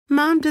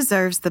Mom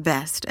deserves the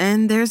best,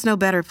 and there's no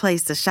better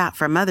place to shop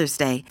for Mother's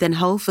Day than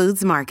Whole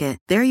Foods Market.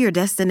 They're your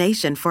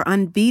destination for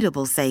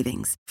unbeatable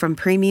savings, from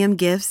premium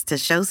gifts to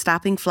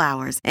show-stopping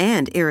flowers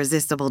and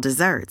irresistible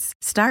desserts.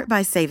 Start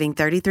by saving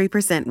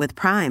 33% with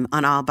Prime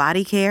on all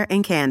body care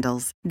and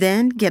candles.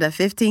 Then get a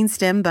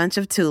 15-stem bunch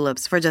of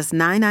tulips for just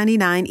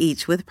 $9.99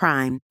 each with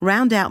Prime.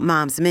 Round out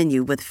Mom's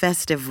menu with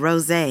festive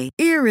rosé,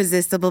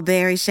 irresistible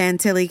berry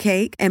chantilly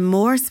cake, and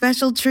more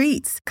special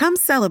treats. Come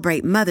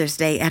celebrate Mother's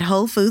Day at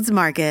Whole Foods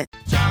Market.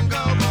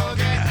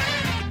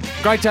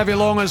 Great to have you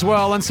along as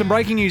well. And some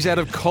breaking news out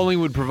of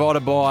Collingwood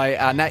provided by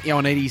Nat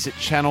Ioannidis at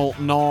Channel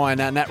 9.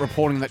 Nat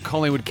reporting that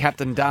Collingwood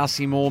captain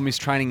Darcy Moore missed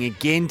training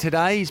again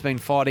today. He's been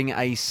fighting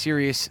a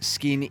serious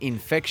skin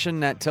infection,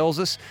 Nat tells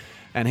us,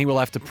 and he will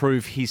have to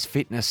prove his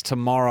fitness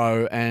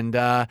tomorrow.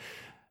 And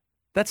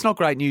that's not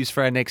great news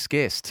for our next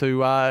guest,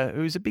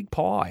 who's a big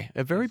pie,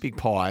 a very big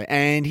pie.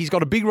 And he's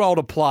got a big role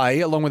to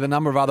play, along with a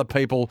number of other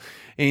people,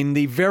 in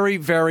the very,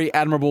 very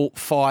admirable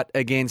fight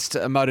against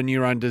motor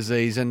neurone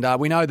disease. And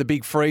we know the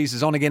Big Freeze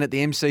is on again at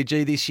the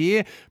MCG this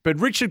year, but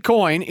Richard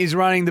Coyne is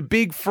running the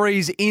Big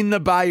Freeze in the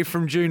Bay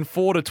from June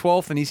 4 to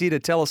 12th, and he's here to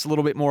tell us a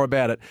little bit more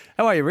about it.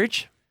 How are you,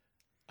 Rich?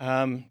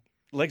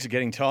 Legs are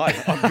getting tired.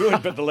 I'm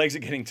good, but the legs are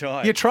getting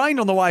tired. You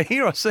trained on the way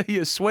here. I see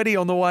you're sweaty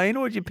on the way in,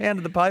 or did you pound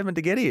the pavement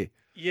to get here?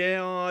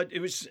 Yeah,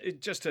 it's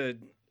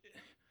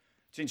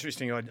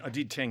interesting. I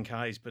did 10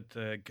 Ks, but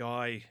the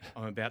guy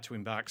I'm about to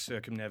embark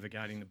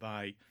circumnavigating the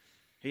bay,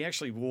 he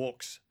actually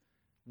walks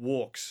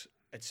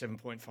at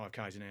 7.5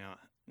 Ks an hour.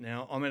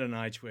 Now, I'm at an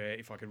age where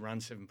if I could run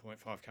 7.5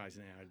 Ks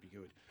an hour, it'd be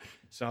good.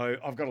 So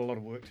I've got a lot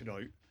of work to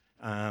do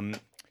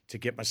to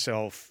get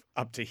myself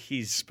up to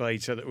his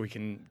speed so that we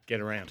can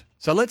get around.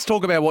 So let's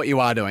talk about what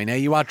you are doing. Now,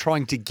 you are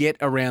trying to get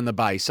around the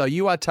bay. So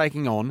you are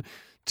taking on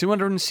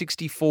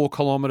 264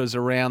 kilometres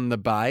around the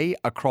bay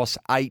across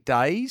 8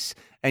 days,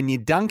 and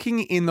you're dunking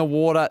in the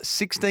water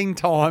 16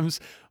 times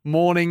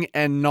morning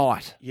and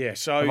night. Yeah,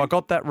 so have I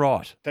got that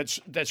right?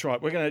 That's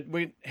right.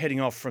 We're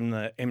heading off from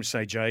the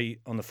MCG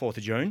on the 4th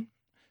of June,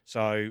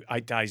 so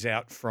 8 days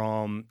out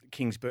from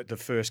the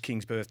first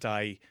King's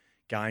Birthday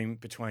game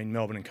between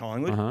Melbourne and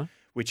Collingwood,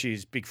 which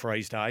is Big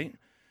Freeze Day.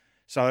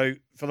 So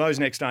for those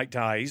next 8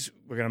 days,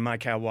 we're going to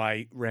make our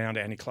way round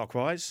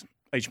anti-clockwise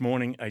each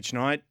morning, each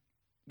night.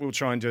 We'll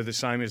try and do the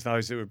same as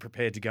those that were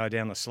prepared to go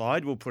down the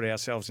slide. We'll put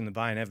ourselves in the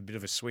bay and have a bit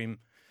of a swim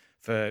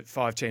for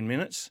 5-10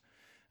 minutes.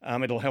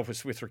 It'll help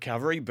us with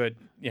recovery, but,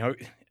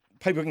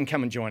 people can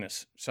come and join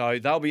us. So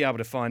they'll be able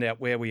to find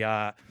out where we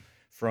are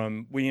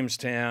from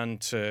Williamstown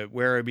to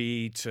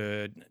Werribee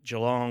to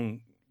Geelong,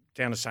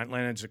 down to St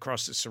Leonard's,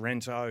 across to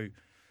Sorrento,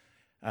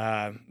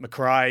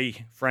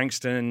 Macrae,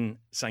 Frankston,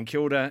 St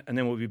Kilda, and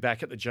then we'll be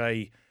back at the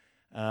G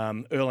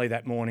early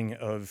that morning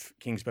of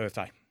King's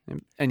Birthday.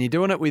 And you're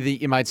doing it with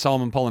your mate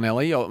Simon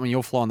Polinelli. I mean,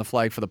 you're flying the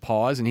flag for the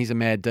Pies, and he's a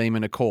mad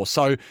demon, of course.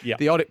 So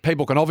the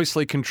people can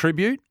obviously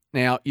contribute.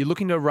 Now, you're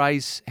looking to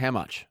raise how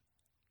much?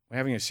 We're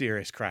having a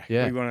serious crack.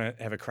 Yeah. We want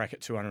to have a crack at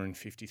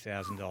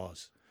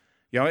 $250,000.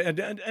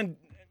 And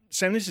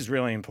Sam, this is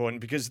really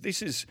important because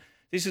this is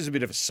a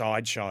bit of a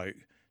sideshow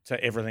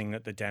to everything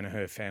that the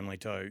Danaher family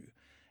do.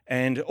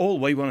 And all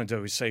we want to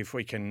do is see if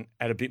we can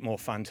add a bit more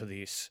fun to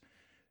this.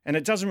 And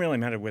it doesn't really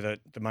matter whether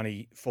the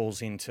money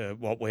falls into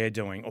what we're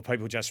doing or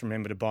people just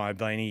remember to buy a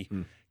beanie,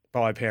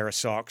 buy a pair of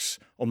socks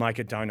or make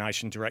a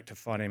donation direct to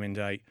Fight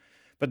MND.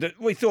 But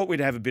we thought we'd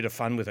have a bit of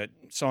fun with it.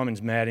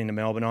 Simon's mad into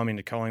Melbourne, I'm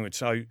into Collingwood.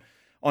 So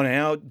on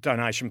our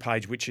donation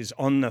page, which is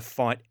on the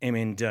Fight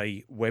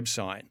MND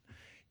website,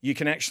 you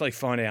can actually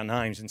find our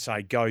names and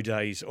say Go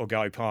D's or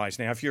Go Pies.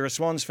 Now, if you're a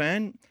Swans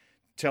fan,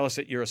 tell us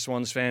that you're a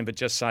Swans fan, but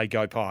just say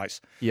Go Pies.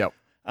 Yep.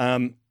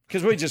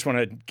 Because we just want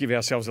to give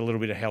ourselves a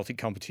little bit of healthy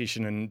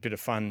competition and a bit of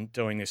fun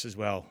doing this as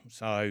well.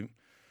 So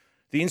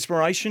the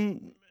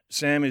inspiration,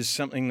 Sam, is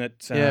something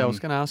that... I was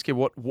going to ask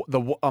you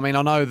I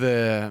know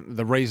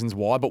the reasons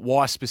why, but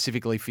why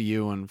specifically for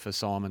you and for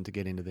Simon to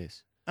get into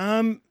this?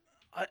 I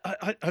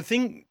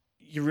think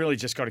you really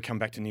just got to come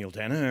back to Neil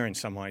Danaher in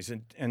some ways.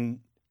 And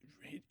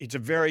it's a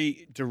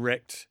very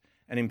direct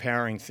and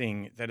empowering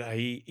thing that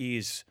he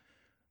is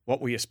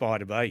what we aspire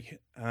to be.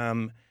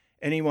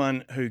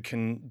 Anyone who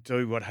can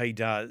do what he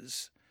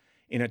does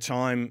in a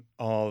time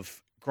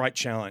of great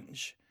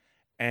challenge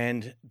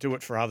and do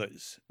it for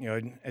others.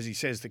 As he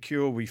says, the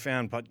cure we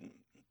found, but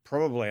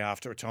probably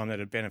after a time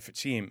that it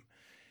benefits him,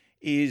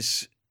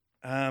 is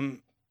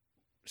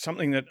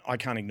something that I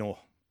can't ignore.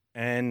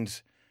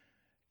 And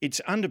it's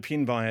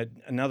underpinned by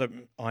another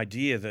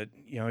idea that,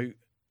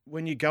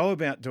 when you go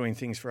about doing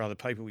things for other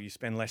people, you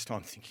spend less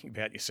time thinking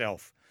about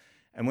yourself.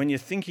 And when you're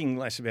thinking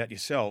less about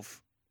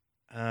yourself,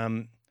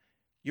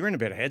 you're in a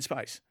better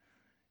headspace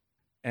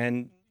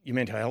and your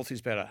mental health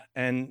is better.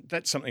 And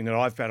that's something that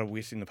I've battled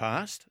with in the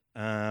past.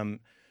 Simon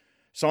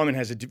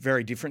has a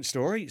very different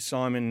story.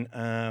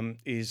 Simon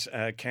is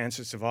a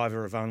cancer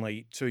survivor of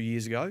only 2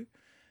 years ago.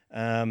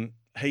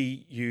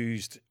 He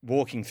used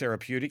walking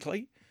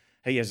therapeutically.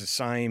 He has the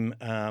same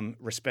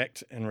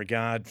respect and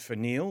regard for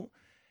Neil.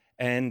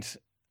 And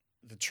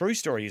the true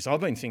story is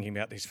I've been thinking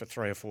about this for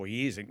 3 or 4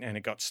 years, and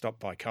it got stopped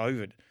by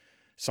COVID.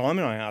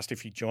 Simon, I asked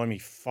if he'd join me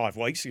 5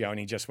 weeks ago, and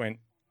he just went,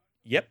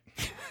 "Yep,"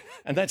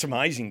 and that's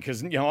amazing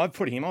because I've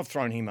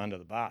thrown him under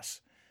the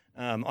bus.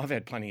 I've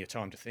had plenty of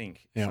time to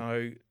think,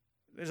 so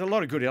there's a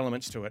lot of good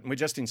elements to it, and we're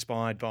just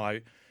inspired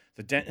by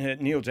the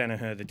Neil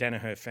Danaher, the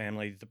Danaher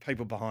family, the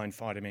people behind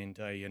Fight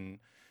MND, and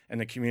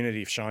the community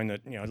have shown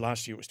that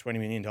last year it was $20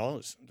 million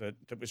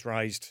that was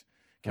raised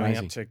coming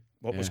up to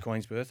what was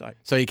Coyne's birthday.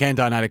 So you can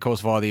donate, of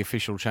course, via the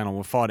official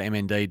channel,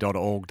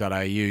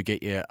 fightmnd.org.au.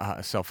 Get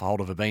yourself a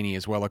hold of a beanie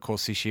as well, of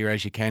course, this year,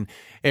 as you can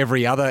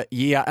every other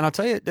year. And I'll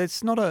tell you,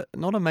 it's not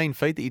a mean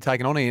feat that you're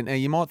taking on here. Now,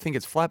 you might think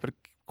it's flat, but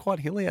quite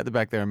hilly out the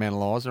back there in Mount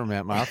Eliza and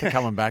Mount Martha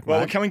coming back, Well,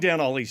 mate. we're coming down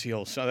Ollie's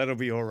Hill, so that'll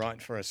be all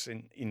right for us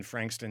in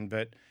Frankston.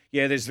 But,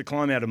 yeah, there's the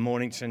climb out of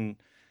Mornington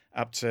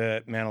up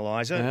to Mount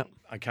Eliza.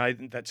 Yeah. Okay,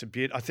 that's a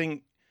bit. I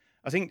think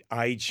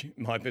age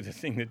might be the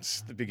thing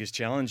that's the biggest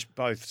challenge.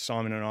 Both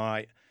Simon and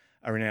I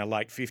are in our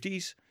late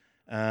 50s,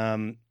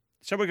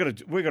 so we've got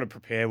to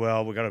prepare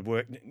well. We've got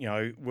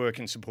to work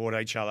and support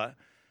each other.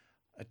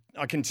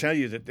 I can tell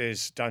you that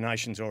there's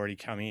donations already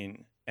come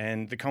in,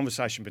 and the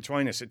conversation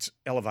between us, it's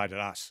elevated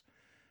us,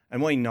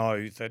 and we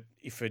know that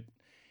if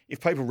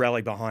people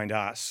rally behind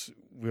us,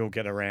 we'll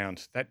get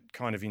around. That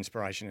kind of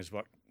inspiration is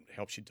what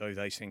helps you do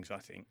these things, I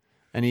think.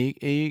 And are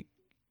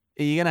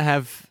you going to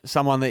have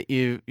someone that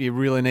you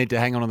really need to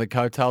hang on to the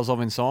coattails of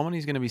in Simon?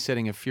 He's going to be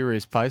setting a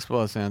furious pace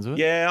by the sounds of it.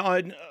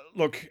 Yeah,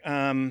 look,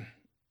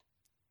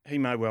 he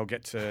may well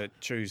get to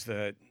choose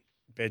the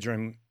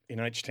bedroom in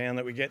each town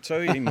that we get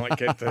to. He might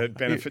get the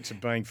benefits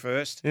of being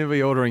first. He'll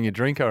be ordering your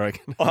drink, I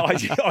reckon.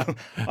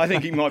 I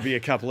think he might be a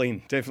couple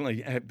in,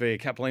 definitely be a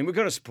couple in. We've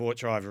got a support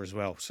driver as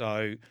well.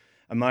 So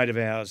a mate of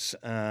ours,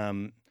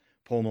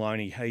 Paul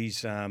Maloney,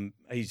 he's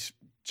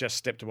just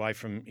stepped away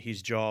from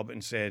his job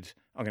and said,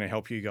 "I'm going to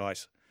help you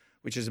guys,"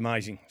 which is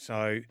amazing.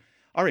 So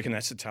I reckon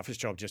that's the toughest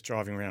job, just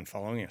driving around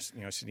following us.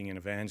 Sitting in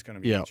a van is going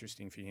to be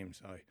interesting for him.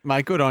 So,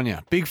 mate, good on you.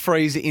 Big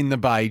freeze in the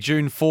Bay,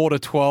 June 4 to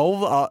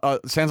 12.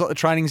 Sounds like the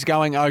training's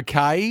going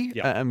okay.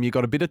 Yep. You've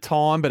got a bit of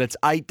time, but it's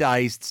 8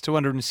 days. It's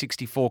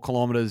 264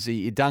 kilometres.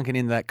 You're dunking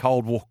into that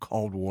cold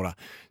water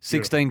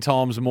 16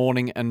 times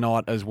morning and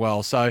night as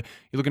well. So you're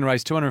looking to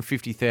raise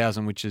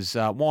 $250,000, which is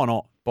why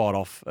not bite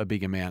off a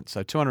big amount.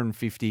 So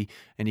 $250,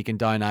 and you can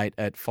donate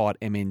at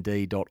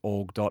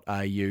fightmnd.org.au.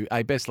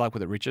 Hey, best luck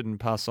with it, Richard, and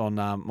pass on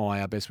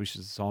my best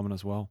wishes to Simon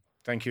as well.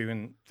 thank you,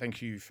 and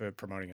thank you for promoting it.